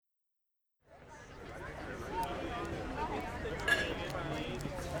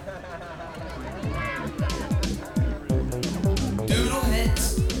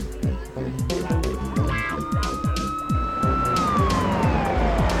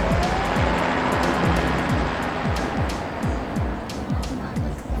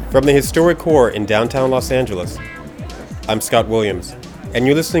From the historic core in downtown Los Angeles, I'm Scott Williams, and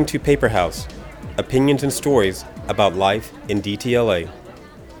you're listening to Paper House, opinions and stories about life in DTLA.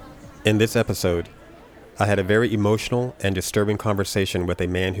 In this episode, I had a very emotional and disturbing conversation with a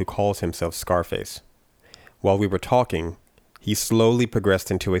man who calls himself Scarface. While we were talking, he slowly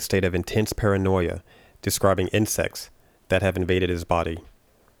progressed into a state of intense paranoia, describing insects that have invaded his body.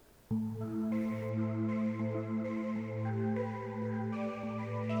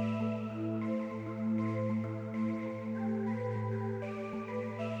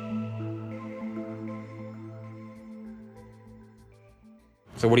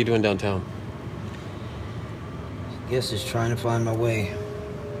 So what are you doing downtown? I guess just trying to find my way.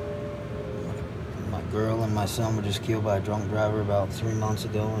 My girl and my son were just killed by a drunk driver about 3 months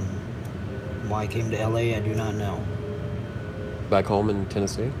ago, and why I came to LA, I do not know. Back home in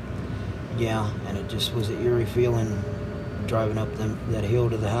Tennessee? Yeah, and it just was an eerie feeling driving up that hill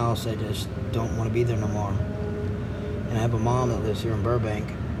to the house. I just don't want to be there no more. And I have a mom that lives here in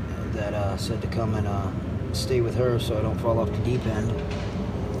Burbank that said to come and stay with her so I don't fall off the deep end.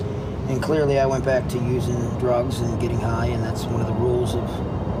 And clearly I went back to using drugs and getting high, and that's one of the rules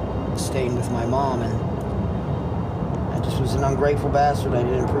of staying with my mom. And I just was an ungrateful bastard. I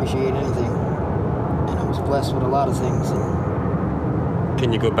didn't appreciate anything. And I was blessed with a lot of things. And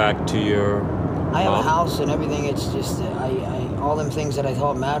Can you go back to your I have mom? a house and everything. It's just, all them things that I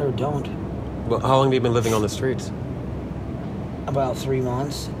thought mattered don't. Well, how long have you been living on the streets? About 3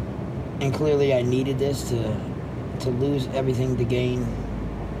 months. And clearly I needed this to lose everything to gain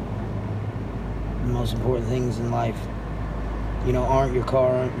the most important things in life. You know, aren't your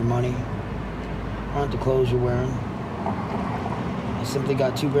car, aren't your money, aren't the clothes you're wearing. I simply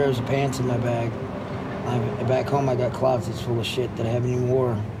got 2 pairs of pants in my bag. Back home I got closets full of shit that I haven't even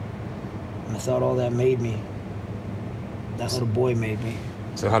wore. And I thought all that made me. That little boy made me.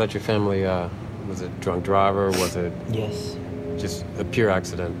 So how did your family, was it drunk driver? Was it Yes. just a pure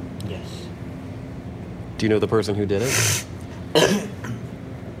accident? Yes. Do you know the person who did it?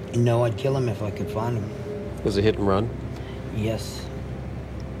 No, I'd kill him if I could find him. Was it hit and run? Yes.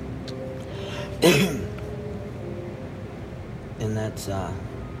 And that's, I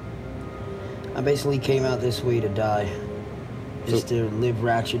basically came out this way to die. Just to live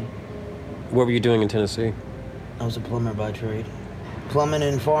ratchet. What were you doing in Tennessee? I was a plumber by trade. Plumbing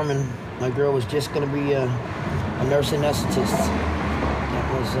and farming. My girl was just going to be a nurse anesthetist.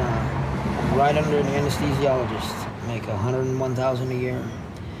 That was right under an anesthesiologist. Make $101,000 a year.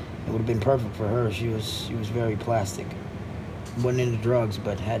 It would have been perfect for her. She was very plastic. Wasn't into drugs,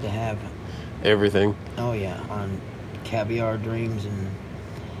 but had to have. Everything. Oh yeah, on caviar dreams and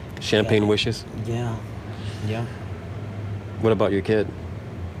Champagne wishes? yeah. What about your kid?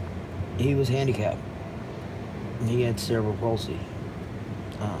 He was handicapped. He had cerebral palsy.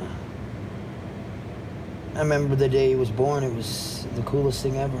 I remember the day he was born. It was the coolest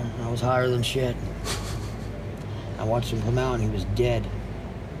thing ever. I was higher than shit. I watched him come out and he was dead.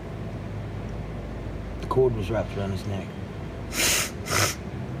 The cord was wrapped around his neck.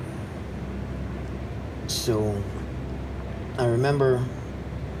 So I remember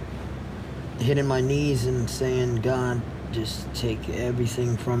hitting my knees and saying, God, just take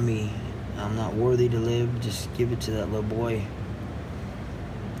everything from me. I'm not worthy to live. Just give it to that little boy.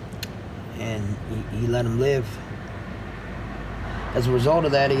 And he let him live. As a result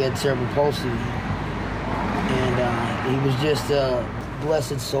of that, he had cerebral palsy. And he was just a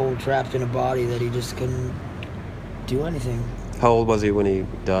blessed soul trapped in a body that he just couldn't do anything. How old was he when he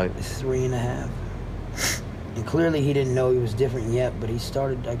died? 3.5. And clearly he didn't know he was different yet, but he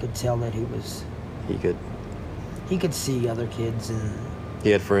started, I could tell that he could see other kids, and He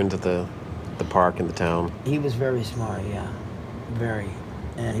had friends at the park in the town. he was very smart, yeah. Very.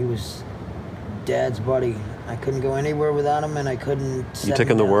 And he was Dad's buddy. I couldn't go anywhere without him, and I couldn't You took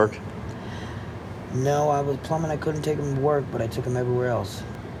him to down. work? No, I was plumbing. I couldn't take him to work, but I took him everywhere else.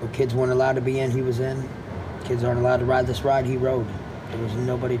 Where kids weren't allowed to be in, he was in. Kids aren't allowed to ride this ride, he rode. There was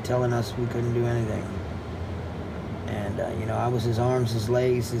nobody telling us we couldn't do anything. And, I was his arms, his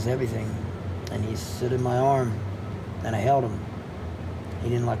legs, his everything. And he stood in my arm, and I held him. He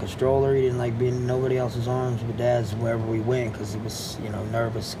didn't like a stroller. He didn't like being in nobody else's arms with Dad's wherever we went, because he was,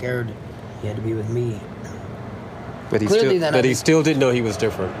 nervous, scared. He had to be with me. But he still didn't know he was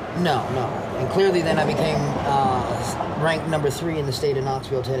different. No. And clearly then I became ranked number 3 in the state of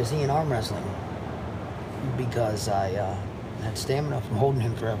Knoxville, Tennessee in arm wrestling. Because I had stamina from holding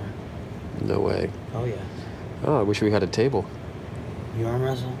him forever. No way. Oh, yeah. Oh, I wish we had a table. You arm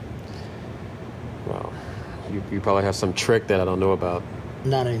wrestle? Wow. You probably have some trick that I don't know about.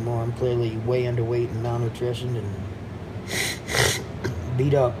 Not anymore. I'm clearly way underweight and malnutrition and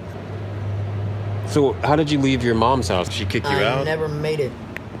beat up. So how did you leave your mom's house? She kicked you out? I never made it.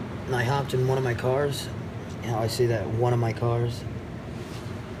 And I hopped in one of my cars. You know, I say that, one of my cars.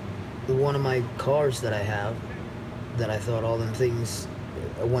 One of my cars that I have, that I thought all them things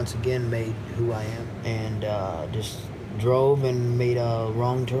once again made who I am. And just drove and made a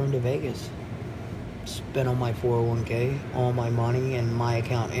wrong turn to Vegas. Spent on my 401k, all my money in my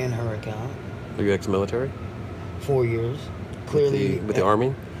account and her account. Are you ex-military? 4 years. Clearly. With the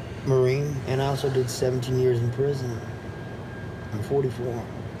Army? Marine. And I also did 17 years in prison. I'm 44.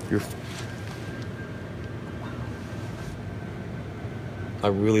 I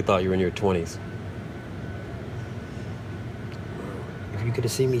really thought you were in your 20s. If you could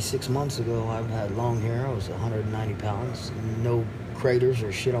have seen me 6 months ago, I've had long hair. I was 190 pounds. No craters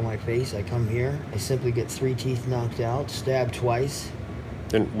or shit on my face. I come here. I simply get 3 teeth knocked out, stabbed twice.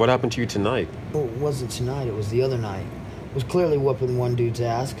 And what happened to you tonight? Well, it wasn't tonight. It was the other night. I was clearly whooping one dude's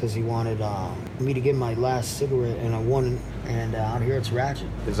ass because he wanted me to give him my last cigarette, and I wanted. And out here it's ratchet.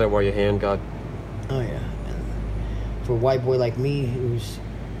 Is that why your hand got... Oh, yeah. And for a white boy like me, who's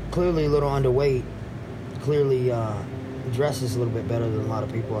clearly a little underweight, clearly dresses a little bit better than a lot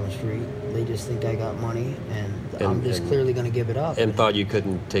of people on the street. They just think I got money, and I'm just clearly going to give it up. And thought you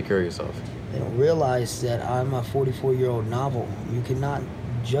couldn't take care of yourself. They don't realize that I'm a 44-year-old novel. You cannot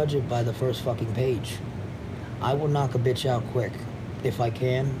judge it by the first fucking page. I will knock a bitch out quick, if I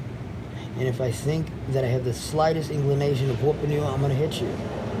can. And if I think that I have the slightest inclination of whooping you, I'm going to hit you.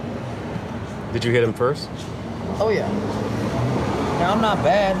 Did you hit him first? Oh, yeah. Now, I'm not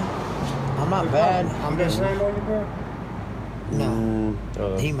bad. I'm not bad. I'm just... No.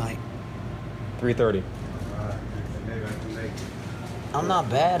 He might. 3:30. I'm not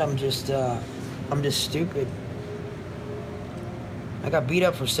bad. I'm just stupid. I got beat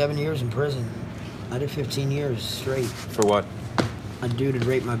up for 7 years in prison. I did 15 years straight. For what? A dude had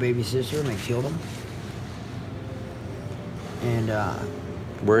raped my baby sister and I killed him. And,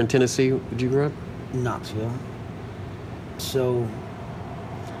 Where in Tennessee did you grow up? Knoxville. So,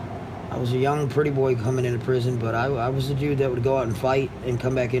 I was a young, pretty boy coming into prison, but I was the dude that would go out and fight and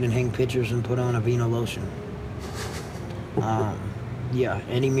come back in and hang pictures and put on Aveeno lotion. Yeah,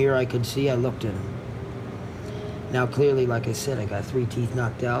 any mirror I could see, I looked in. Now, clearly, like I said, I got 3 teeth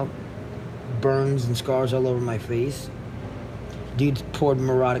knocked out, burns and scars all over my face. Dude's poured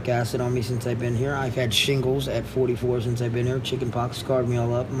morotic acid on me since I've been here. I've had shingles at 44 since I've been here. Chickenpox scarred me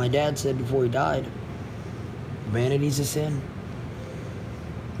all up. My dad said before he died, vanity's a sin.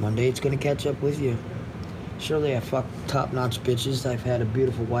 One day it's gonna catch up with you. Surely I fucked top-notch bitches. I've had a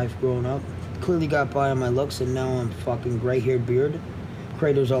beautiful wife growing up. Clearly got by on my looks, and now I'm fucking gray-haired beard.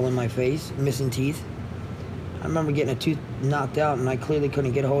 Craters all in my face. Missing teeth. I remember getting a tooth knocked out, and I clearly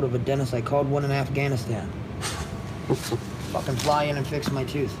couldn't get a hold of a dentist. I called one in Afghanistan. Fucking fly in and fix my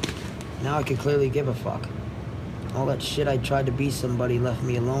tooth. Now I can clearly give a fuck. All that shit I tried to be somebody left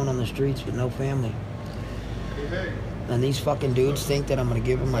me alone on the streets with no family. And these fucking dudes think that I'm gonna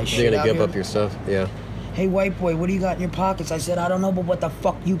give them my shit You're gonna out give here. up your stuff? Yeah. Hey, white boy, what do you got in your pockets? I said, I don't know, but what the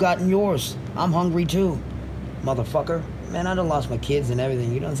fuck you got in yours? I'm hungry too, motherfucker. Man, I done lost my kids and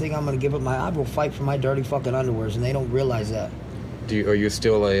everything. You don't think I'm gonna give up I will fight for my dirty fucking underwears, and they don't realize that. Are you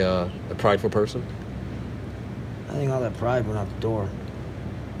still a prideful person? I think all that pride went out the door.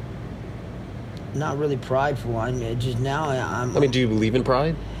 Not really prideful. I'm. I mean, do you believe in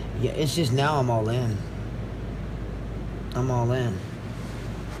pride? Yeah, it's just now I'm all in. I'm all in.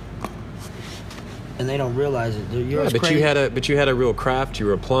 And they don't realize it. You're but crazy. you had a real craft. You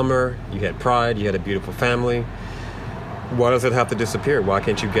were a plumber. You had pride. You had a beautiful family. Why does it have to disappear? Why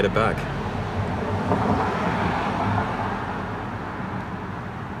can't you get it back?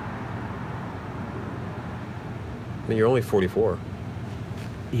 I mean, you're only 44.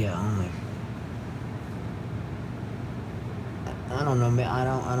 Yeah, only. I don't know, man.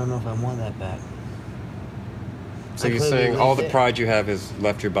 I don't know if I want that back. So you're saying all the pride you have has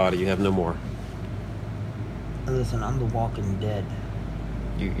left your body. You have no more. Listen, I'm the Walking Dead.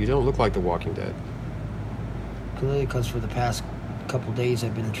 You don't look like the Walking Dead. Clearly, because for the past couple days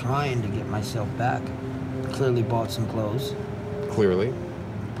I've been trying to get myself back. Clearly bought some clothes. Clearly.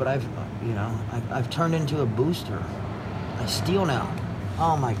 But I've turned into a booster. I steal now.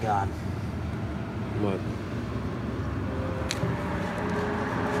 Oh my God. What?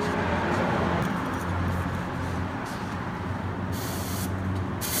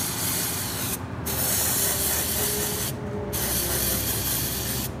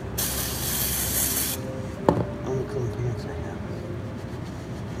 Only clean pants I have.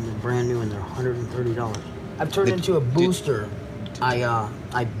 And they're brand new and they're $130. I've turned into a booster.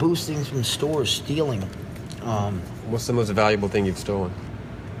 I boost things from stores, stealing. What's the most valuable thing you've stolen?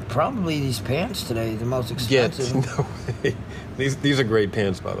 Probably these pants today, the most Get expensive. no way. These are great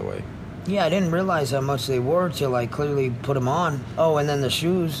pants, by the way. Yeah, I didn't realize how much they were till I clearly put them on. Oh, and then the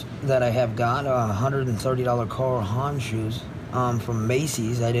shoes that I have got, $130 Carl Haan shoes from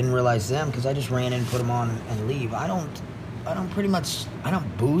Macy's. I didn't realize them because I just ran in, put them on, and leave. I don't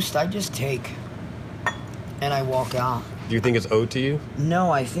boost. I just take, and I walk out. Do you think it's owed to you?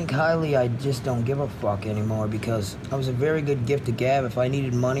 No, I think highly I just don't give a fuck anymore because I was a very good gift to gab. If I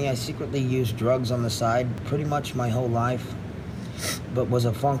needed money, I secretly used drugs on the side pretty much my whole life, but was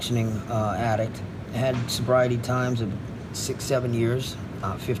a functioning addict. I had sobriety times of 6-7 years,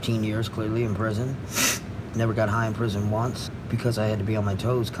 15 years clearly in prison. Never got high in prison once because I had to be on my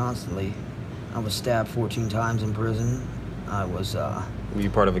toes constantly. I was stabbed 14 times in prison. I was... Were you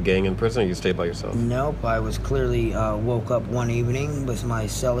part of a gang in prison or you stayed by yourself? Nope, I was clearly woke up one evening with my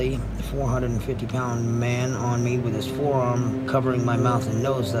cellie, 450-pound man on me with his forearm covering my mouth and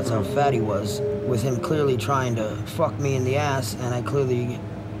nose. That's how fat he was. With him clearly trying to fuck me in the ass, and I clearly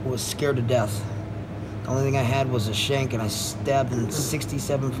was scared to death. The only thing I had was a shank, and I stabbed him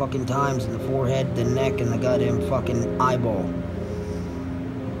 67 fucking times in the forehead, the neck, and the goddamn fucking eyeball.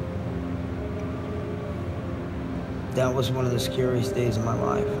 That was one of the scariest days of my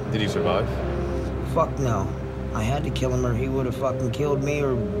life. Did you survive? Fuck no. I had to kill him or he would have fucking killed me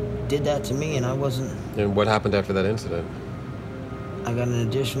or did that to me, and I wasn't... And what happened after that incident? I got an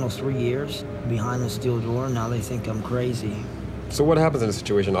additional 3 years behind the steel door. Now they think I'm crazy. So what happens in a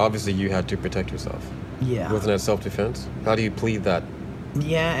situation? Obviously you had to protect yourself. Yeah. Wasn't that self-defense? How do you plead that?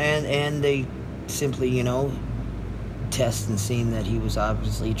 Yeah, and they simply, test and seen that he was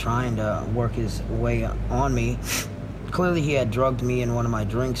obviously trying to work his way on me. Clearly he had drugged me in one of my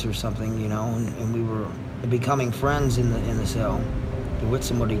drinks or something, and we were becoming friends in the cell. You're with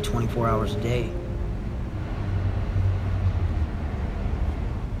somebody 24 hours a day.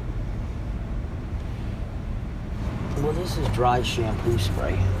 Well, this is dry shampoo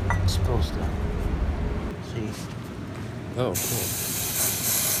spray. It's supposed to... See? Oh, cool.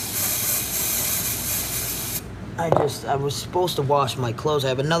 I was supposed to wash my clothes. I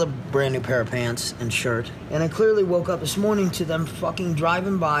have another brand new pair of pants and shirt. And I clearly woke up this morning to them fucking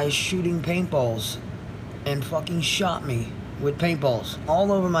driving by, shooting paintballs. And fucking shot me with paintballs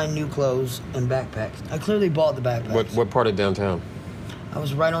all over my new clothes and backpacks. I clearly bought the backpacks. What part of downtown? I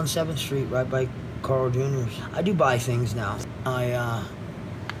was right on 7th Street, right by Carl Jr.'s. I do buy things now.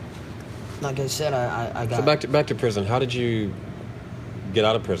 Like I said, I got... So back to prison. How did you get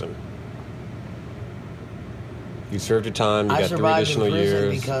out of prison? You served your time, you got 3 additional years. I survived in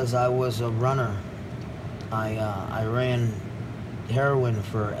prison because I was a runner. I ran heroin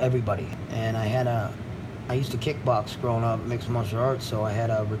for everybody. And I used to kickbox growing up, mixed martial arts, so I had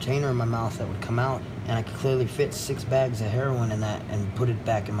a retainer in my mouth that would come out, and I could clearly fit 6 bags of heroin in that and put it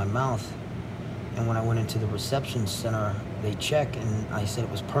back in my mouth. And when I went into the reception center, they check, and I said it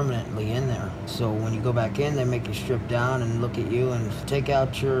was permanently in there. So when you go back in, they make you strip down and look at you and take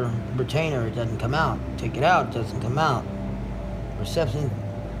out your retainer. It doesn't come out. Take it out. It doesn't come out. Reception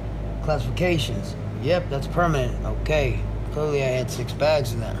classifications. Yep, that's permanent. Okay. Clearly I had 6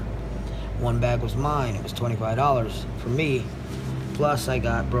 bags in there. 1 bag was mine. It was $25 for me. Plus I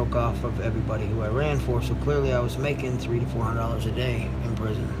got broke off of everybody who I ran for. So clearly I was making $300 to $400 a day in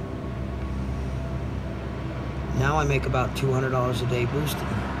prison. Now I make about $200 a day boosting.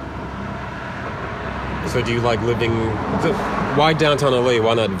 So do you like living... Why downtown LA?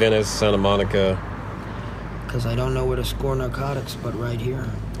 Why not Venice, Santa Monica? Because I don't know where to score narcotics but right here.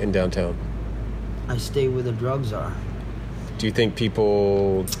 In downtown? I stay where the drugs are. Do you think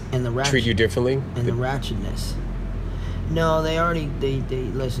people treat you differently? And the ratchetness. No, they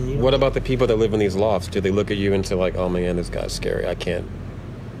listen. What about the people that live in these lofts? Do they look at you and say like, oh man, this guy's scary, I can't...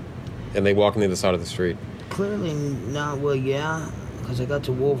 And they walk on the other side of the street? Clearly not. Well, yeah, because I got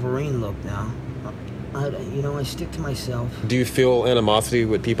the Wolverine look now. I stick to myself. Do you feel animosity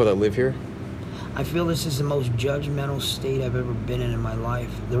with people that live here? I feel this is the most judgmental state I've ever been in my life.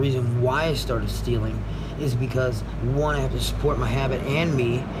 The reason why I started stealing is because, 1, I have to support my habit and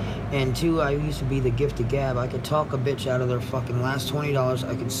me, and 2, I used to be the gift of gab. I could talk a bitch out of their fucking last $20.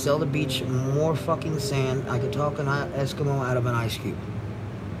 I could sell the beach more fucking sand. I could talk an Eskimo out of an ice cube.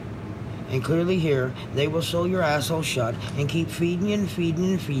 And clearly here, they will sew your asshole shut and keep feeding you and feeding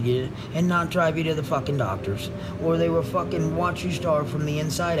you and feeding you and not drive you to the fucking doctors. Or they will fucking watch you starve from the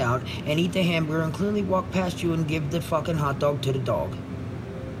inside out and eat the hamburger and clearly walk past you and give the fucking hot dog to the dog.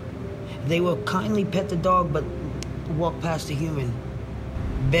 They will kindly pet the dog but walk past the human,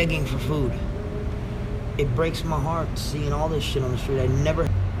 begging for food. It breaks my heart seeing all this shit on the street. I never...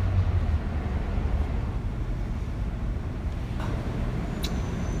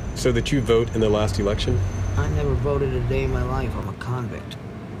 So did you vote in the last election? I never voted a day in my life. I'm a convict.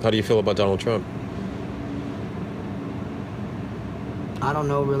 How do you feel about Donald Trump? I don't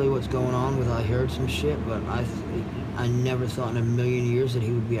know really what's going on with. I heard some shit, but I never thought in a million years that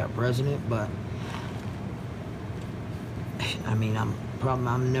he would be our president. But I mean, I'm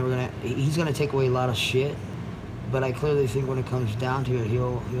never gonna. He's gonna take away a lot of shit. But I clearly think when it comes down to it,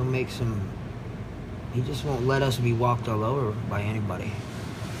 he'll make some. He just won't let us be walked all over by anybody.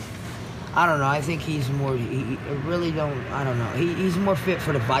 I don't know. I think he's more. He really don't. I don't know. He's more fit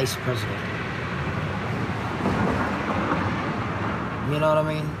for the vice president. You know what I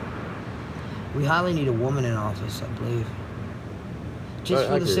mean? We highly need a woman in office, I believe. Just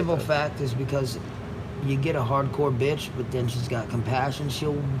for the simple fact is because you get a hardcore bitch, but then she's got compassion.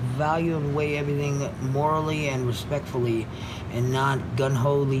 She'll value and weigh everything morally and respectfully, and not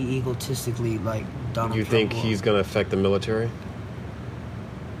gun-ho-ly, egotistically like Donald Trump. You think he's going to affect the military?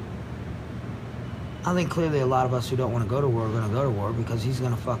 I think clearly a lot of us who don't want to go to war are going to go to war because he's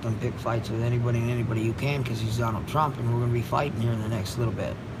going to fucking pick fights with anybody and anybody who can because he's Donald Trump, and we're going to be fighting here in the next little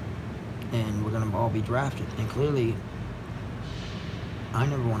bit. And we're going to all be drafted. And clearly, I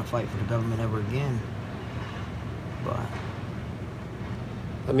never want to fight for the government ever again. But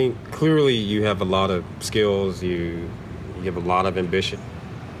I mean, clearly you have a lot of skills, you have a lot of ambition.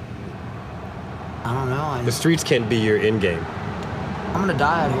 I don't know. The streets can't be your end game. I'm going to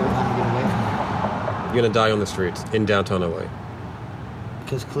die out here if I don't get away from it. You're going to die on the streets in downtown LA.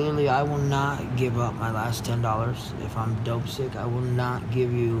 Because clearly I will not give up my last $10. If I'm dope sick, I will not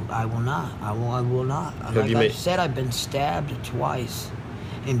give you. I will not. I will not. Like I said, I've been stabbed twice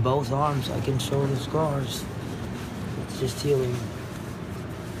in both arms. I can show the scars. It's just healing.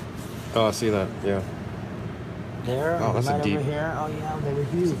 Oh, I see that. Yeah. There. Oh, that's right a deep. over here. Oh yeah, they were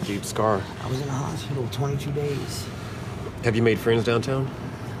huge. That's a deep scar. I was in a hospital 22 days. Have you made friends downtown?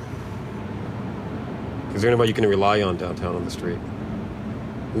 Is there anybody you can rely on downtown on the street?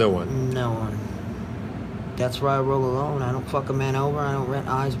 No one. No one. That's why I roll alone. I don't fuck a man over. I don't rent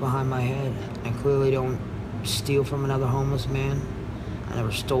eyes behind my head. I clearly don't steal from another homeless man. I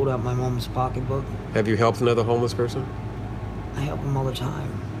never stole out my mom's pocketbook. Have you helped another homeless person? I help them all the time.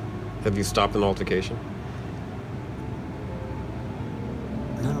 Have you stopped an altercation?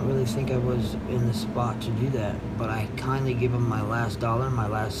 I don't really think I was in the spot to do that, but I kindly give them my last dollar, my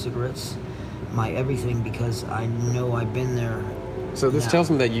last cigarettes, my everything, because I know I've been there. So this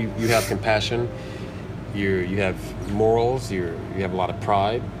tells me that you have compassion, you have morals, you have a lot of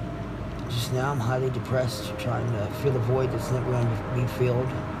pride. Just now I'm highly depressed, trying to fill a void that's never going to be filled.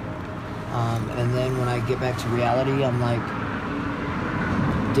 And then when I get back to reality, I'm like,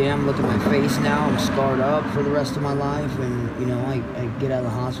 damn, look at my face now. I'm scarred up for the rest of my life. And, you know, I get out of the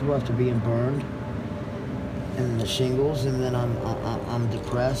hospital after being burned and the shingles, and then I'm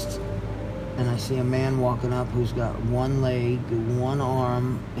depressed. And I see a man walking up who's got one leg, one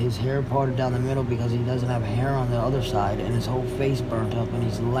arm, his hair parted down the middle because he doesn't have hair on the other side, and his whole face burnt up, and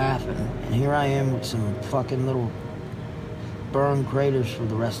he's laughing. And here I am with some fucking little burn craters for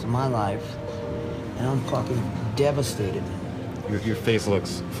the rest of my life, and I'm fucking devastated. Your face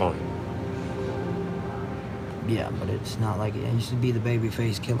looks fine. Yeah, but it's not like it. I used to be the baby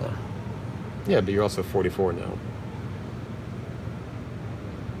face killer. Yeah, but you're also 44 now.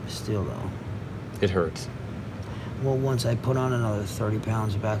 Still, though. It hurts. Well, once I put on another 30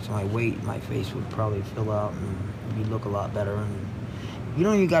 pounds back to my weight, my face would probably fill out and you'd look a lot better. And you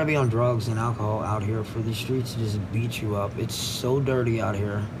don't even got to be on drugs and alcohol out here for the streets to just beat you up. It's so dirty out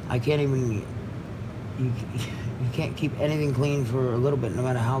here. I can't even... You can't keep anything clean for a little bit. No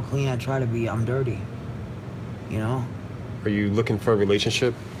matter how clean I try to be, I'm dirty. You know? Are you looking for a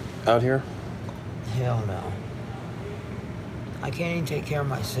relationship out here? Hell no. I can't even take care of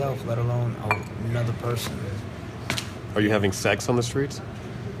myself, let alone another person. Are you having sex on the streets?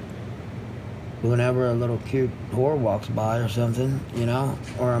 Whenever a little cute whore walks by or something, you know?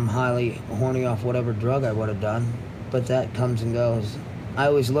 Or I'm highly horny off whatever drug I would have done. But that comes and goes. I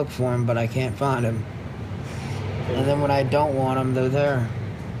always look for him, but I can't find him. And then when I don't want them, they're there.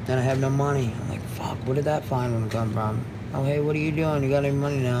 And I have no money. I'm like, fuck, where did that fine one come from? Oh, hey, what are you doing? You got any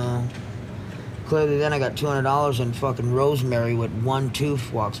money now? Clearly then I got $200 and fucking Rosemary with one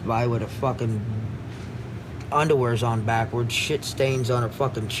tooth walks by with a fucking underwear's on backwards, shit stains on her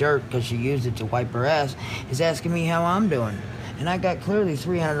fucking shirt because she used it to wipe her ass, is asking me how I'm doing. And I got clearly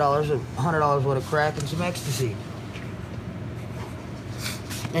 $300, $100 worth of crack and some ecstasy.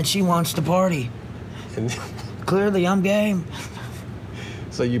 And she wants to party. Clearly, I'm game.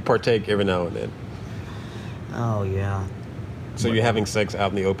 So you partake every now and then? Oh, yeah. So you're having sex out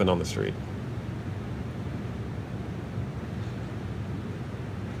in the open on the street?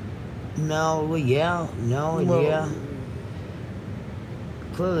 No, well, yeah, no, and Well- yeah.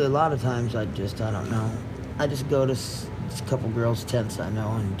 Clearly, a lot of times I don't know. I just go to a couple girls' tents I know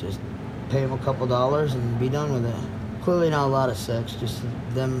and just pay them a couple dollars and be done with it. Clearly, not a lot of sex, just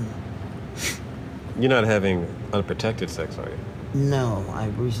them. You're not having unprotected sex, are you? No, I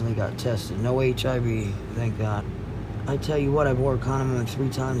recently got tested. No HIV, thank God. I tell you what, I've wore a condom like 3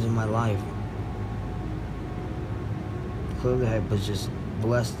 times in my life. Clearly, I was just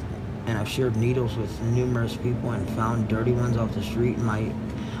blessed, and I've shared needles with numerous people and found dirty ones off the street in my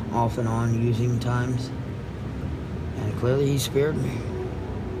off and on using times. And clearly, he spared me.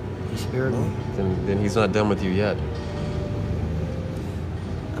 He spared me. Then he's not done with you yet.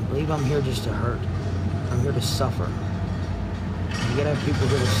 I believe I'm here just to hurt. I'm here to suffer. You gotta have people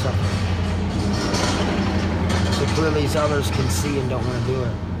here to suffer. So clearly these others can see and don't want to do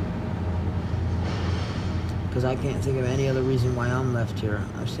it. Because I can't think of any other reason why I'm left here.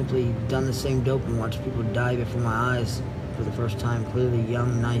 I've simply done the same dope and watched people die before my eyes for the first time. Clearly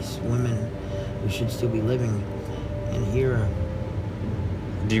young, nice women who should still be living. And here,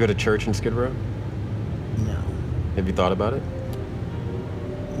 Do you go to church in Skid Row? no. Have you thought about it?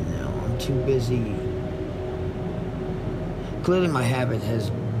 No, I'm too busy. Clearly my habit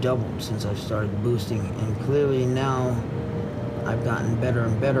has doubled since I've started boosting, and clearly now I've gotten better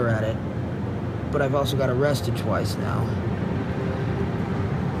and better at it, but I've also got arrested twice now.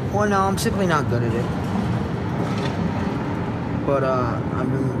 Well, no, I'm simply not good at it. But I've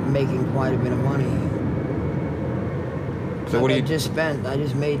been making quite a bit of money. So what do you... I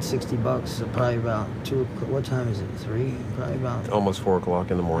just made $60, so probably about 2, what time is it, 3? Probably about... Almost 4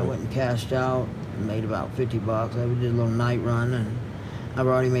 o'clock in the I morning. went and cashed out, made about $50. I did a little night run, and I've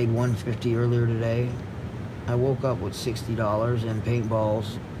already made $150 earlier today. I woke up with $60 and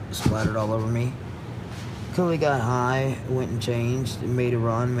paintballs splattered all over me. Clearly got high, went and changed, made a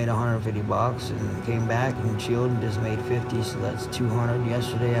run, made $150, and came back and chilled and just made 50, so that's 200.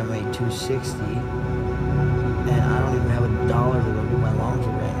 Yesterday I made 260, and I don't even have $1 to go do my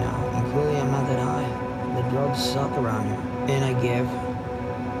laundry right now. And clearly I'm not that high. The drugs suck around here. And I give.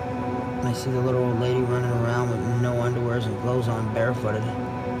 I see the little old lady running around with no underwears and clothes on, barefooted.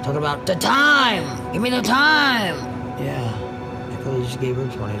 Talking about the time! Give me the time! Yeah. I clearly just gave her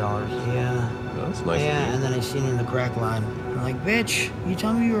 $20. Yeah. Oh, that's nice Yeah, of you. and then I seen her in the crack line. I'm like, bitch, you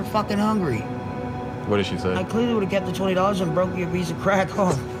told me you were fucking hungry. What did she say? I clearly would have kept the $20 and broke you a piece of crack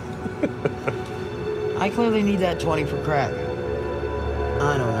home. I clearly need that 20 for crack.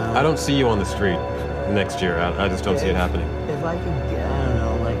 I don't know. I don't see you on the street next year. I just don't see it happening. If I could get, I don't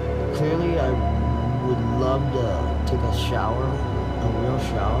know, like, clearly I would love to take a shower, a real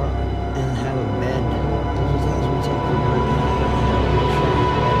shower, and have a bed. Those are things we take for granted.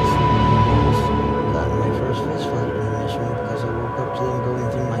 Got in my first fist fight intermission because I woke up to them going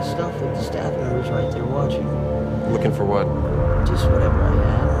through my stuff with the staff members right there watching. Looking for what? Just whatever I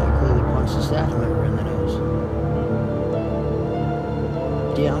had. I clearly punched the staff member in the nose.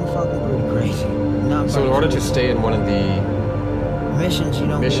 Yeah, I'm fucking pretty crazy. Not So in by order to choice. stay in one of the... Missions, you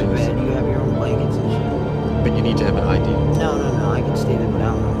don't Missions. get a bed. You have your own blankets and shit. But you need to have an ID. No, I can stay there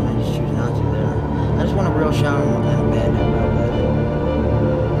without one. I just choose not to there. I just want a real shower and a bed. A real bed.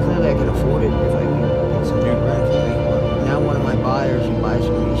 Clearly I can afford it if I can get some new rent for me. But now one of my buyers who buys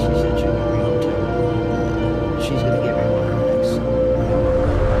from me, she said she'll get me one too. Yeah, she's gonna get me one in the next.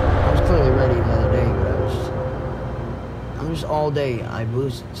 I was clearly ready the other day, but I'm just all day. I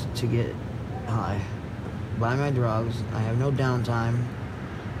boost to get high. Buy my drugs. I have no downtime.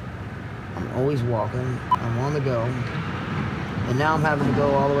 I'm always walking. I'm on the go. And now I'm having to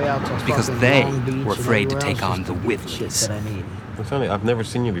go all the way out to Because fucking they Long Beach were and afraid to everywhere take else on just the to get shit Withleys. that I need. I'm telling you, I've never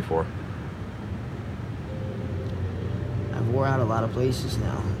seen you before. I've wore out a lot of places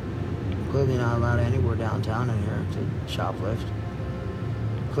now. Clearly not allowed anywhere downtown in here to shoplift.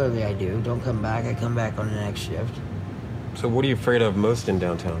 Clearly I do. Don't come back. I come back on the next shift. So what are you afraid of most in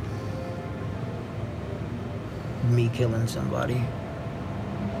downtown? Me killing somebody.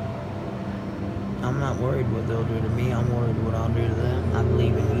 I'm not worried what they'll do to me. I'm worried what I'll do to them. I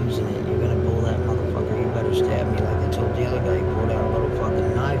believe in using it. You're gonna pull that motherfucker. You better stab me like I told the other guy. He pulled out a little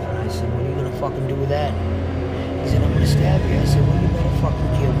fucking knife, and I said, "What are you gonna fucking do with that?" He said, "I'm gonna stab you." I said, "Well, you better fucking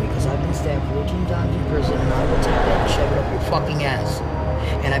kill me, because I've been stabbed 14 times in prison, and I will take that and shove it up your fucking ass."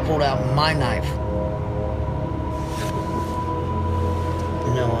 And I pulled out my knife.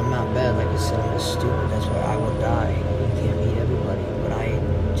 No, I'm not bad. Like I said, I'm just stupid. That's why I will die. You can't beat everybody, but I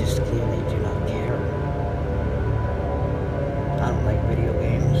just clearly do not care. I don't like video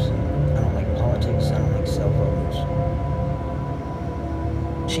games. I don't like politics. I don't like cell phones.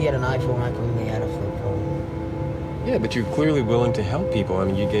 She had an iPhone. I clearly had a flip phone. Yeah, but you're clearly willing to help people. I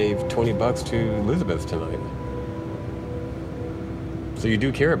mean, you gave $20 to Elizabeth tonight. So you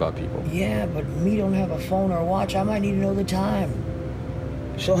do care about people. Yeah, but me don't have a phone or a watch. I might need to know the time.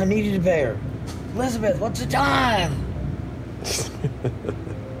 So I needed to pay her. Elizabeth, what's the time?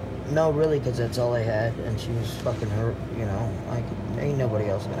 No, really, because that's all I had, and she was fucking hurt, you know. Ain't nobody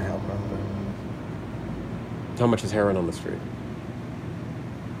else gonna help her. How much is heroin on the street?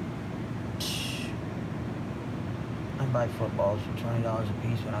 I buy footballs for $20 a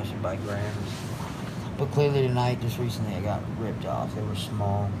piece when I should buy grams. But clearly tonight, just recently, I got ripped off. They were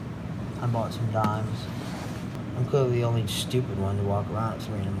small. I bought some dimes. I'm clearly the only stupid one to walk around at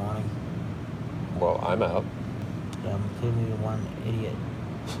 3 in the morning. Well, I'm out. Yeah, I'm clearly the one idiot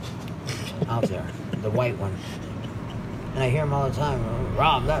out there, the white one. And I hear him all the time,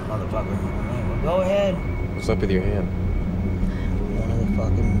 rob that motherfucker. I'm like, well, go ahead. What's up with your hand? One of the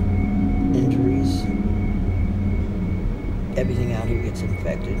fucking injuries. Everything out here gets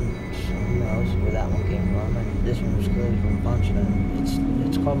infected. So who knows where that one came from? And this one was clearly from punching it.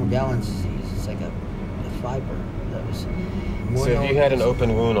 It's called Magellan's disease. It's like a fiber that was. So if you had an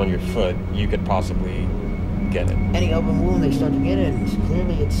open wound on your foot, you could possibly get it. Any open wound, they start to get it. And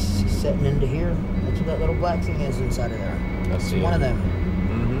clearly, it's setting into here. That's what that little black thing is inside of there. That's one of them.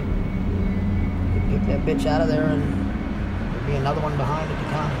 Mm-hmm. You pick that bitch out of there, and there'll be another one behind it to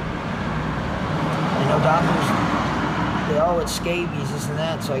come. And no doctors. It's scabies, this and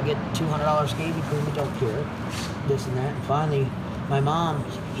that, so I get $200 scabies cream, I don't care, this and that. And finally, my mom,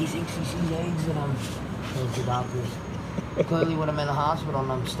 he thinks he sees eggs in him, goes to doctors. Clearly, when I'm in the hospital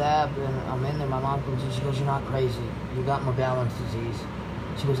and I'm stabbed and I'm in there, my mom comes in, she goes, you're not crazy, you got Magellan's disease.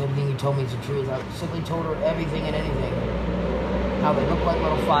 She goes, everything you told me is the truth. I simply told her everything and anything. How they look like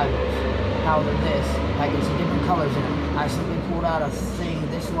little fibers, how they're this, I can see different colors in them. I simply pulled out a thing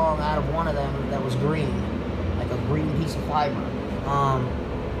this long out of one of them that was green. Like a green piece of fiber,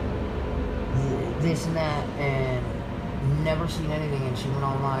 this and that, and never seen anything. And she went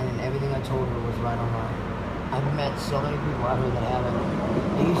online, and everything I told her was right online. I've met so many people out here that have it.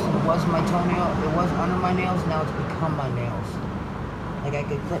 It was my toenail, it was under my nails, now it's become my nails. Like I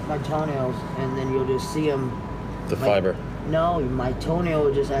could clip my toenails, and then you'll just see them. The fiber. No, my toenail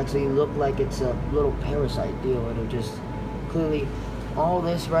would just actually look like it's a little parasite deal. It'll just clearly, all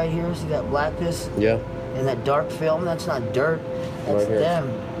this right here, see that blackness? Yeah. And that dark film, that's not dirt, that's right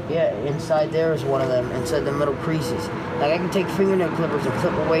them. Yeah, inside there is one of them, inside the middle creases. Like I can take fingernail clippers and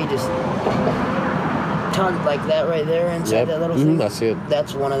clip away just tons like that right there inside that little thing. I see it.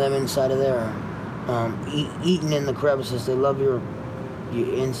 That's one of them inside of there. Eating in the crevices, they love your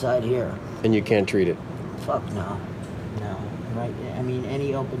inside here. And you can't treat it? Fuck no. No. Right? I mean,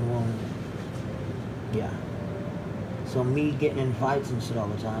 any open wound, yeah. So me getting in fights and shit all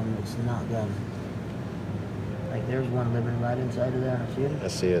the time, it's not good. Like there's one living right inside of there. See it? I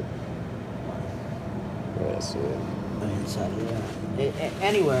see it. Yeah, I see it. Right inside of there.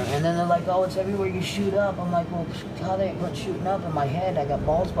 Anywhere. And then they're like, oh, it's everywhere you shoot up. I'm like, well, how they put shooting up in my head? I got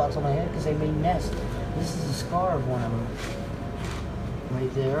bald spots on my head because they made nests. This is a scar of one of them.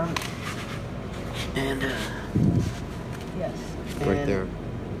 Right there. And, yes. Right there.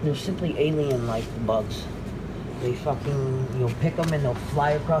 They're simply alien-like bugs. They fucking, you'll pick them and they'll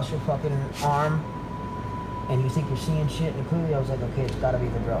fly across your fucking arm. And you think you're seeing shit, and clearly I was like, okay, it's gotta be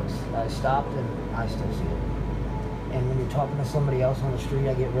the drugs. I stopped, and I still see it. And when you're talking to somebody else on the street,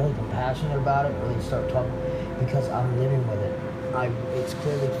 I get really compassionate about it, really start talking, because I'm living with it. It's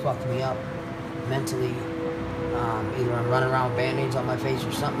clearly fucked me up mentally. Either I'm running around with band-aids on my face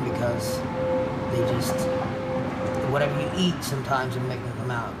or something, because they just, whatever you eat sometimes will make them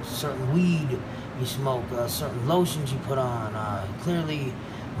come out. Certain weed you smoke, certain lotions you put on, clearly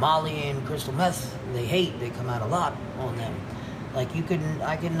Molly and crystal meth, they come out a lot on them. Like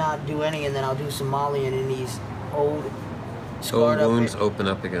I could not do any, and then I'll do some Molly, and in these old scarred up wounds open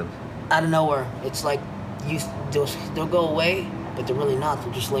up again. Out of nowhere. It's like they'll go away, but they're really not.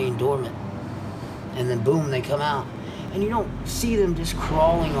 They're just laying dormant. And then boom, they come out. And you don't see them just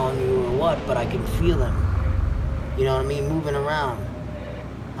crawling on you or what, but I can feel them. You know what I mean? Moving around.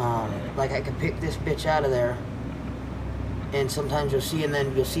 Like I could pick this bitch out of there, and sometimes you'll see, and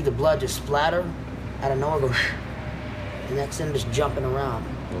then you'll see the blood just splatter out of nowhere, go, and that's them just jumping around.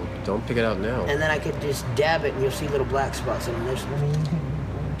 Well, don't pick it out now. And then I could just dab it, and you'll see little black spots in them. You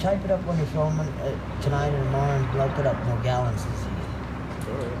can type it up on your phone tonight and tomorrow, and look it up. Magellan's disease.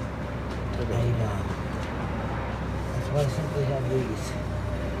 All right. There you go. That's why I simply have these.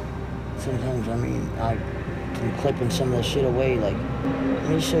 Sometimes, I'm clipping some of the shit away. Like, let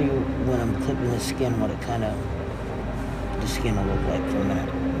me show you when I'm clipping the skin, what the skin will look like for a minute.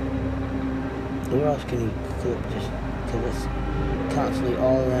 Where else can you clip just because it's constantly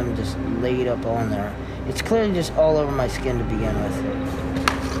all of them just laid up on there. It's clearly just all over my skin to begin with.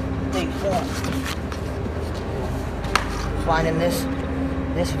 Big form. Finding this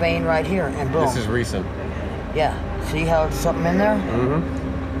vein right here, and boom. This is recent. Yeah. See how it's something in there?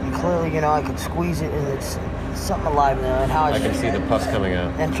 Mm-hmm. And clearly, I could squeeze it, and it's something alive in there. And how I can see the pus coming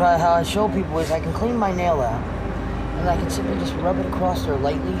out. And how I show people is I can clean my nail out, and I can simply just rub it across there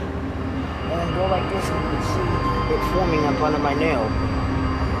lightly, and then go like this, and you can see it forming up under my nail.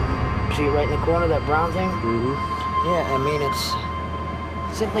 See right in the corner, that brown thing? Mm-hmm. Yeah, I mean,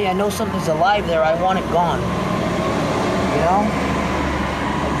 it's simply I know something's alive there. I want it gone. Like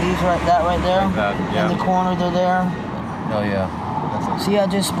these that right there. Like that, yeah. In the corner, they're there. Oh yeah. See how I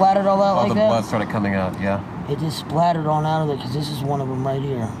just splattered all out like that? All the blood started coming out, yeah. It just splattered on out of there because this is one of them right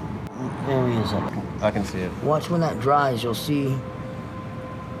here. Areas of it. I can see it. Watch when that dries, you'll see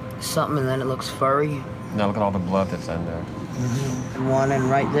something and then it looks furry. Now look at all the blood that's in there. Mm-hmm. One and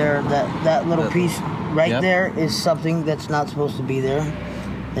right there, that little piece right there is something that's not supposed to be there.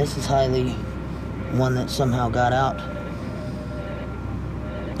 This is highly one that somehow got out.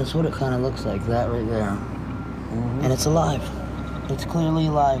 That's what it kind of looks like, that right there. Mm-hmm. And it's alive. It's clearly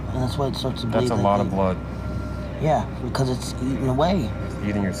alive, and that's why it starts to bleed. That's a lot of blood. Yeah, because it's eating away. It's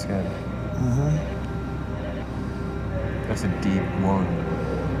eating your skin. Mm-hmm. That's a deep wound.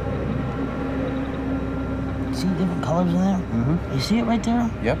 See different colors in there? Mm-hmm. You see it right there?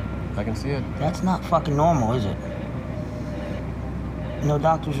 Yep, I can see it. That's not fucking normal, is it? No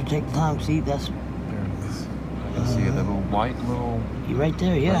doctors would take the time. See, that's... There it is. I can see it. The little white little... You right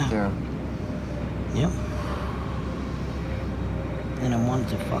there, yeah. Right there. Yep. And I wanted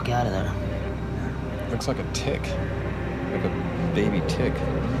to fuck out of there. Looks like a tick. Like a baby tick.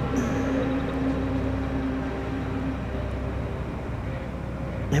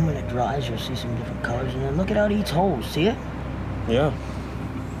 Then when it dries, you'll see some different colors in there. Look at how it eats holes. See it? Yeah.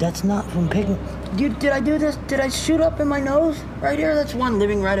 That's not from picking. Dude, did I do this? Did I shoot up in my nose? Right here? That's one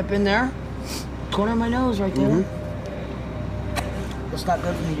living right up in there. Corner of my nose right there. Mm-hmm. It's not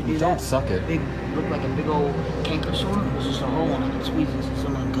good for me to do that. Don't suck it. Look like a big old canker sore. There's just a hole and I can squeeze and see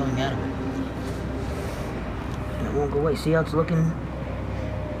some of them coming out of it. And it won't go away. See how it's looking?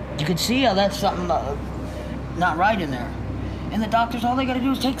 You can see how that's something not right in there. And the doctors, all they gotta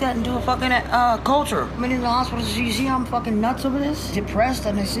do is take that and do a fucking culture. I'm in the hospital, so you see how I'm fucking nuts over this? Depressed,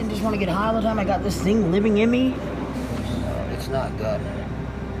 and I just want to get high all the time. I got this thing living in me. It's not good.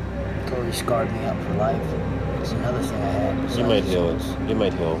 It totally scarred me up for life. It's another thing I had. You might heal it. You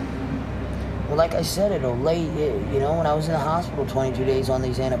might heal. Well, like I said, it'll lay, when I was in the hospital 22 days on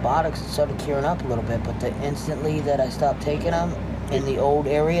these antibiotics, it started curing up a little bit, but instantly that I stopped taking them in the old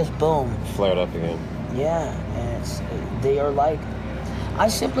areas, boom. Flared up again. Yeah, and they are like, I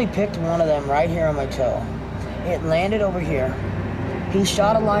simply picked one of them right here on my toe. It landed over here. He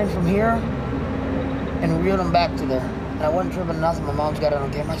shot a line from here and reeled him back to there. And I wasn't tripping nothing. My mom's got it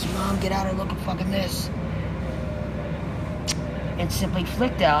on camera. I said, Mom, get out of here, look at fucking this. It simply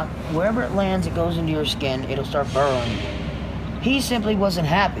flicked out. Wherever it lands, it goes into your skin. It'll start burrowing. He simply wasn't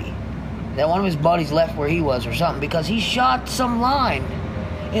happy that one of his buddies left where he was or something because he shot some line.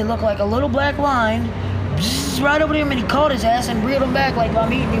 It looked like a little black line right over to him, and he caught his ass and reeled him back like,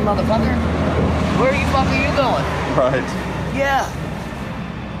 I'm eating you, motherfucker. Where you fuck are you going? Right. Yeah.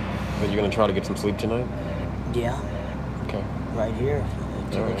 But you're gonna try to get some sleep tonight? Yeah. Okay. Right here,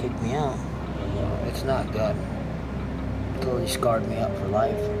 until they kick me out. It's not good. It totally scarred me up for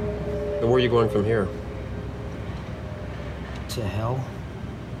life. And where are you going from here? To hell.